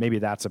mean? Maybe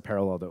that's a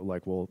parallel that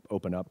like will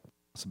open up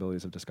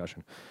possibilities of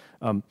discussion.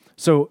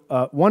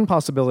 So one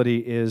possibility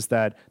is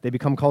that they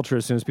become culture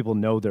as soon as people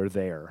know they're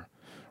there,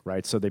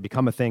 right? So they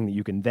become a thing that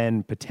you can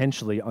then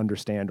potentially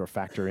understand or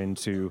factor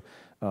into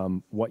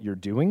what you're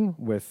doing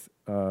with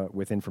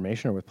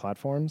information or with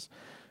platforms.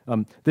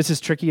 This is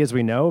tricky, as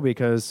we know,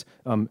 because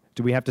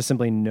do we have to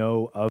simply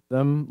know of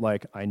them?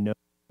 Like, I know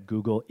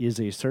Google is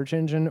a search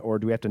engine, or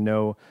do we have to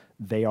know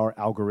they are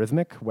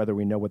algorithmic, whether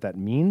we know what that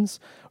means?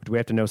 Or do we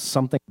have to know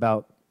something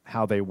about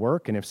how they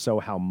work, and if so,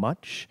 how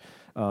much?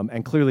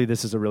 And clearly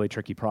this is a really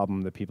tricky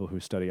problem that people who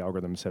study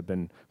algorithms have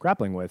been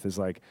grappling with, is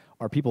like,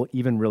 are people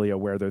even really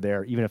aware they're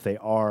there? Even if they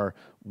are,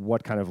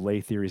 what kind of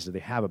lay theories do they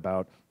have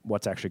about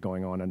what's actually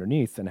going on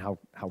underneath, and how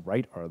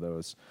right are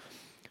those?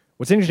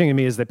 What's interesting to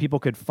me is that people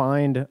could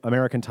find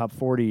American Top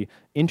 40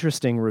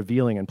 interesting,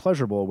 revealing, and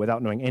pleasurable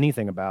without knowing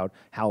anything about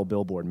how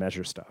Billboard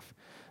measures stuff.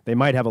 They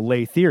might have a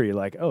lay theory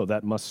like, oh,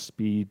 that must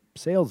be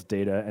sales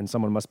data and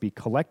someone must be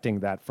collecting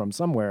that from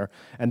somewhere,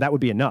 and that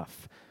would be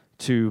enough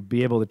to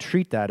be able to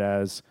treat that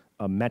as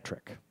a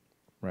metric,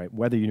 right?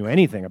 Whether you knew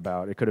anything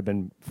about it, could have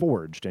been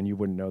forged and you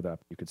wouldn't know that.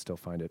 You could still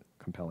find it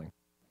compelling.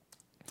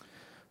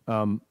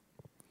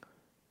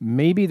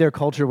 Maybe their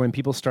culture when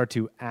people start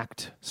to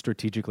act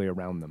strategically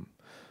around them.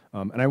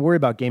 And I worry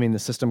about gaming the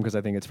system because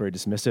I think it's very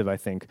dismissive. I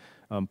think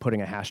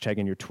putting a hashtag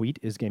in your tweet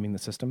is gaming the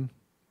system,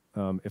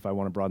 if I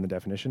want to broaden the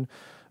definition.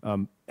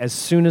 As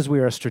soon as we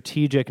are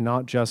strategic,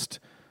 not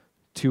just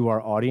to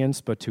our audience,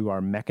 but to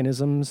our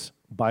mechanisms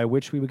by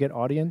which we would get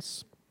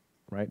audience,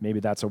 right? Maybe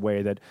that's a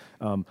way that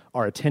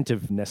our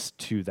attentiveness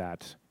to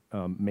that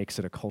makes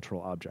it a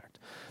cultural object.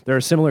 There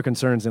are similar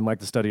concerns in like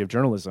the study of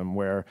journalism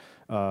where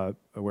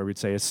we'd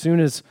say as soon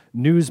as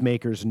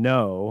newsmakers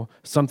know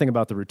something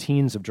about the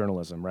routines of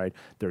journalism, right?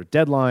 There are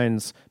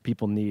deadlines,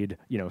 people need,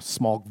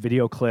 small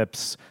video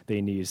clips,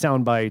 they need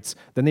sound bites,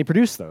 then they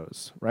produce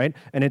those, right?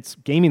 And it's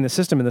gaming the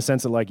system in the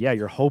sense that like, yeah,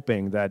 you're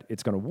hoping that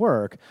it's gonna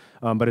work,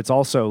 but it's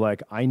also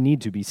like, I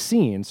need to be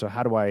seen, so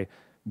how do I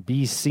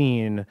be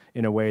seen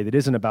in a way that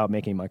isn't about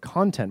making my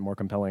content more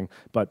compelling,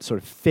 but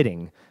sort of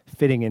fitting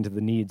into the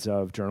needs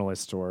of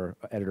journalists or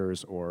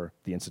editors or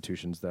the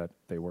institutions that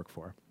they work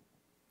for.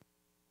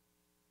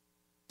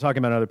 Talking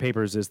about other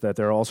papers is that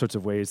there are all sorts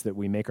of ways that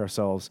we make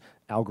ourselves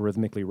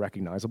algorithmically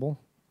recognizable,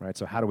 right?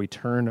 So how do we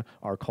turn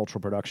our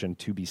cultural production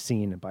to be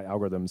seen by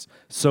algorithms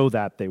so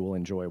that they will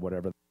enjoy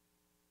whatever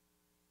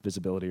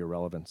visibility or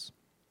relevance?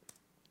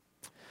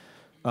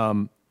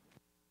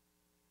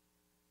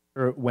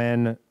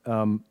 When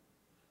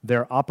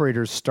their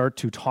operators start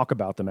to talk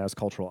about them as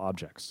cultural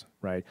objects,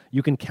 right?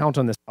 You can count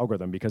on this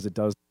algorithm because it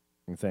does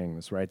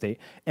things, right? They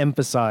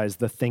emphasize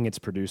the thing it's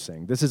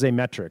producing. This is a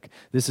metric.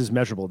 This is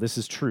measurable. This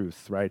is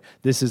truth, right?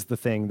 This is the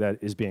thing that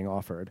is being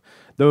offered.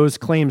 Those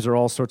claims are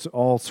all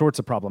sorts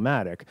of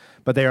problematic,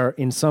 but they are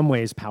in some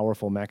ways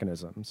powerful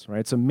mechanisms,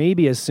 right? So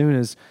maybe as soon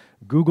as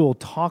Google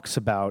talks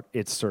about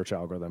its search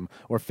algorithm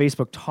or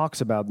Facebook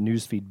talks about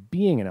newsfeed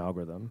being an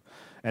algorithm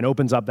and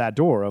opens up that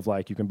door of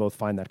like, you can both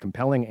find that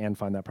compelling and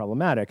find that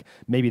problematic,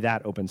 maybe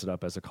that opens it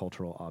up as a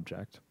cultural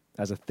object,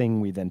 as a thing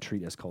we then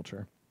treat as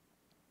culture.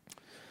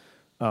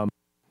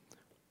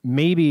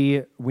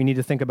 Maybe we need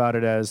to think about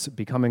it as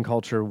becoming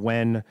culture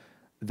when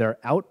their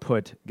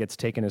output gets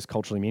taken as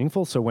culturally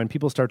meaningful. So when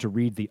people start to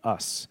read the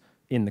us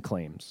in the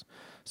claims.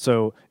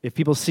 So if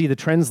people see the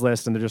trends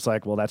list and they're just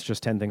like, well, that's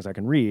just 10 things I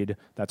can read,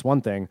 that's one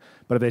thing.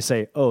 But if they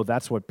say, oh,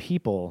 that's what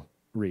people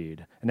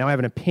read, and now I have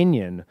an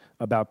opinion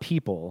about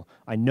people,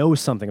 I know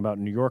something about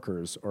New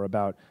Yorkers or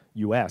about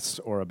US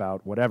or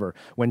about whatever.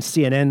 When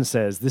CNN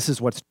says, this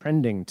is what's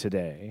trending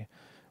today,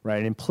 right?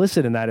 And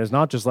implicit in that is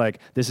not just like,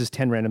 this is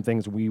 10 random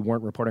things we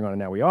weren't reporting on and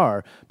now we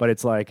are, but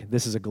it's like,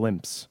 this is a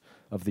glimpse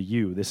of the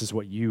you. This is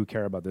what you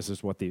care about. This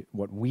is what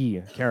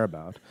we care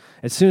about.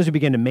 As soon as we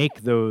begin to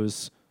make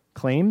those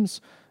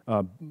claims,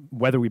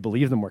 whether we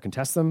believe them or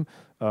contest them,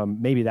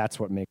 maybe that's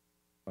what makes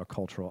a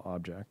cultural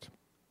object.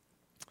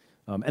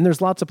 And there's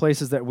lots of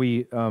places that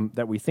we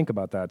think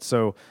about that.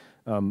 So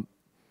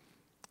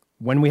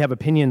when we have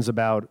opinions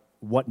about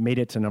what made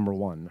it to number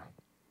one,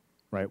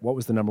 right? What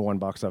was the number one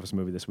box office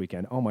movie this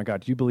weekend? Oh my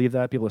God, do you believe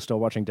that? People are still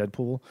watching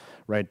Deadpool,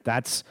 right?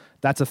 That's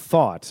a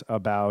thought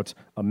about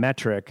a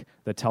metric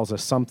that tells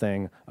us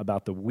something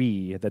about the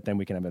we that then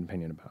we can have an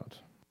opinion about.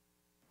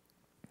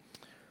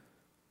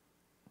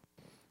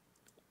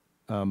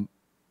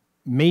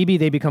 Maybe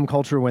they become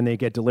culture when they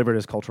get delivered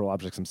as cultural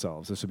objects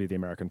themselves. This would be the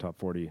American Top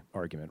 40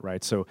 argument,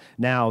 right? So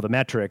now the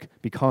metric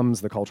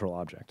becomes the cultural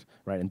object,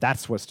 right? And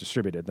that's what's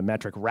distributed, the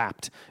metric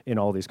wrapped in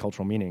all these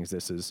cultural meanings.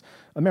 This is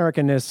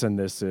Americanness, and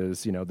this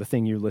is, the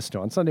thing you listen to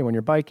on Sunday when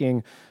you're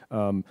biking.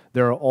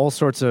 There are all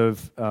sorts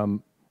of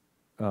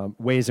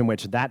ways in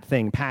which that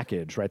thing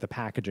packaged, right? The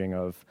packaging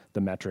of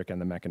the metric and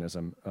the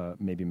mechanism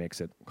maybe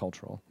makes it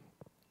cultural.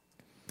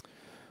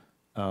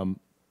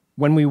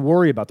 When we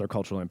worry about their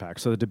cultural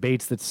impact, so the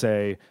debates that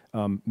say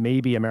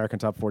maybe American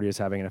Top 40 is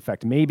having an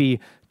effect, maybe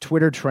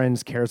Twitter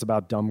Trends cares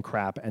about dumb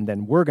crap and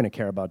then we're going to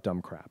care about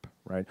dumb crap,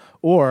 right?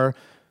 Or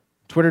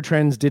Twitter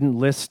Trends didn't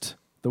list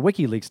the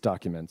WikiLeaks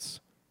documents.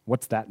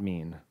 What's that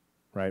mean,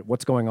 right?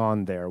 What's going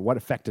on there? What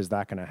effect is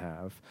that going to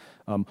have?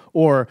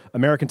 Or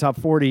American Top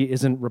 40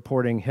 isn't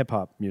reporting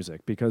hip-hop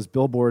music because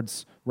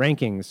Billboard's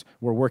rankings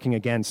were working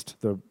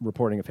against the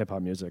reporting of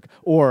hip-hop music.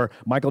 Or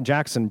Michael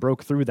Jackson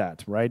broke through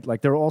that, right?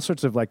 Like there are all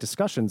sorts of like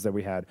discussions that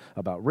we had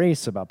about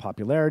race, about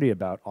popularity,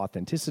 about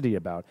authenticity,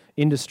 about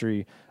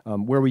industry,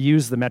 where we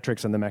use the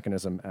metrics and the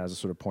mechanism as a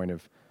sort of point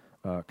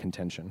of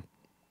contention.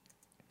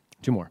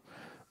 Two more.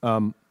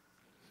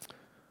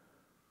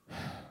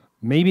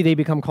 Maybe they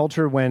become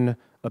culture when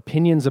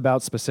opinions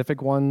about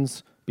specific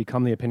ones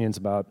become the opinions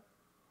about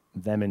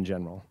them in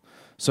general.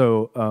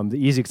 So the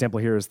easy example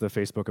here is the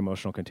Facebook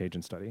emotional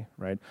contagion study,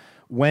 right?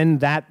 When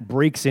that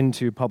breaks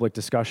into public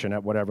discussion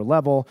at whatever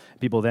level,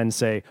 people then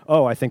say,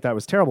 oh, I think that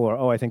was terrible, or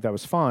oh, I think that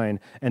was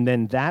fine. And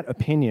then that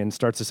opinion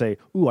starts to say,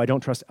 ooh, I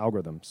don't trust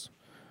algorithms,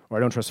 or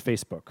I don't trust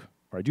Facebook,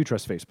 or I do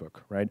trust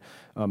Facebook, right?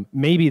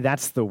 Maybe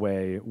that's the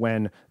way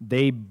when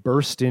they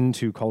burst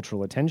into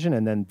cultural attention,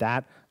 and then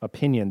that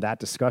opinion, that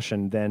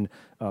discussion then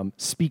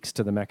speaks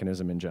to the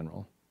mechanism in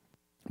general.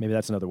 Maybe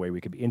that's another way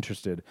we could be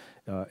interested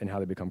in how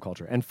they become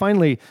culture. And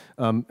finally,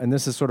 and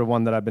this is sort of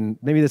one that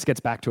maybe this gets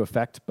back to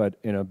effect, but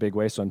in a big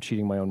way, so I'm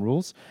cheating my own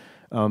rules.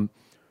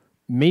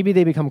 Maybe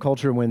they become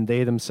culture when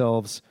they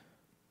themselves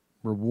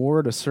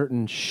reward a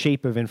certain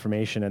shape of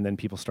information, and then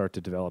people start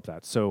to develop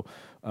that. So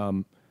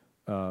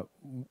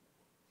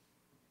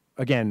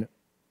again,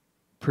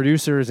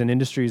 producers and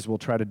industries will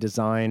try to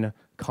design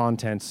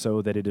content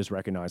so that it is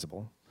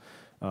recognizable.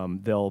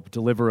 They'll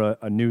deliver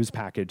a news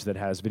package that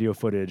has video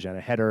footage and a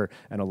header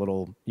and a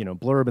little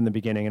blurb in the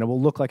beginning, and it will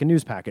look like a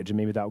news package, and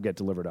maybe that will get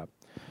delivered up,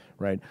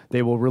 right?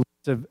 They will release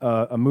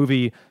a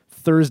movie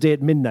Thursday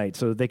at midnight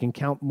so that they can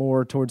count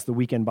more towards the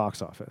weekend box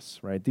office,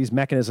 right? These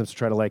mechanisms to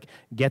try to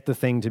get the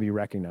thing to be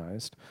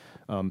recognized.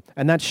 And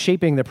that's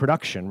shaping the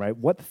production, right?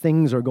 What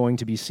things are going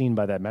to be seen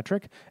by that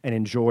metric and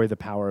enjoy the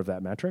power of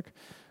that metric.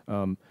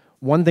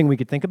 One thing we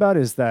could think about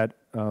is that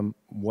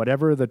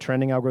whatever the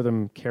trending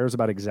algorithm cares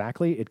about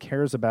exactly, it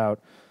cares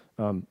about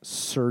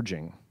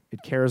surging.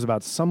 It cares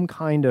about some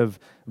kind of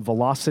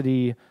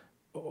velocity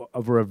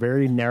over a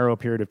very narrow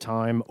period of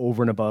time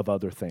over and above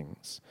other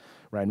things,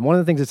 right? And one of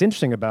the things that's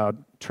interesting about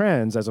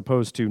trends as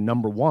opposed to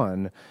number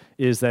one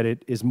is that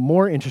it is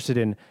more interested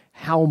in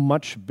how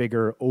much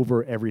bigger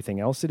over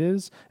everything else it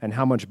is and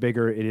how much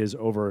bigger it is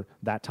over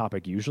that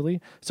topic usually.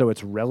 So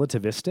it's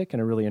relativistic in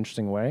a really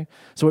interesting way.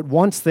 So it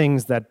wants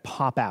things that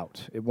pop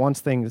out. It wants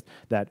things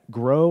that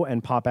grow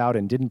and pop out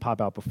and didn't pop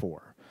out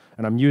before.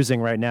 And I'm using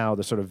right now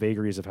the sort of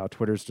vagaries of how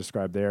Twitter's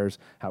described theirs,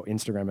 how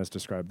Instagram has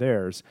described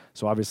theirs.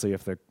 So obviously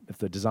if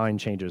the design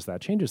changes,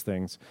 that changes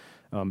things.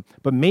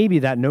 But maybe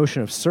that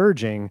notion of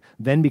surging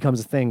then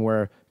becomes a thing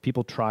where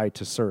people try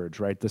to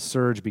surge, right? The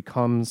surge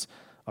becomes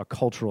a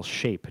cultural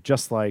shape,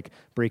 just like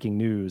breaking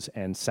news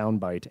and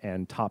soundbite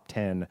and top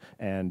 10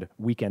 and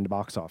weekend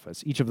box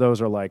office. Each of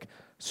those are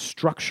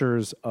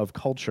structures of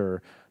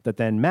culture that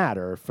then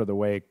matter for the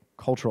way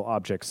cultural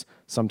objects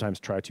sometimes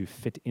try to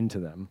fit into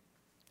them.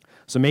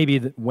 So maybe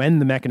when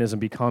the mechanism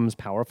becomes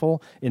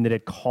powerful in that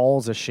it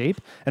calls a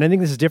shape, and I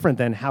think this is different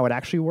than how it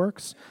actually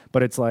works,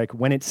 but it's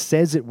when it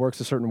says it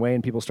works a certain way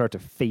and people start to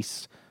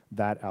face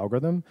that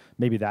algorithm,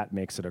 maybe that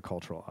makes it a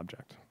cultural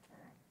object.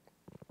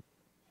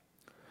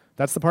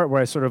 That's the part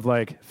where I sort of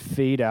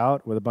fade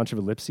out with a bunch of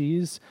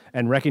ellipses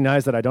and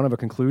recognize that I don't have a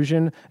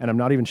conclusion and I'm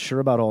not even sure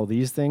about all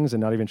these things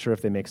and not even sure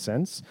if they make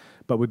sense,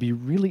 but would be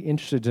really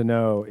interested to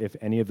know if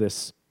any of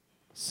this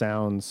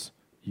sounds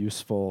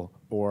useful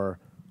or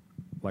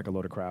like a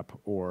load of crap,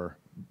 or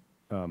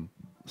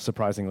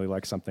surprisingly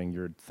like something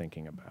you're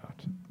thinking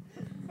about.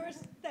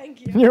 First,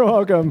 thank you. You're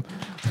welcome.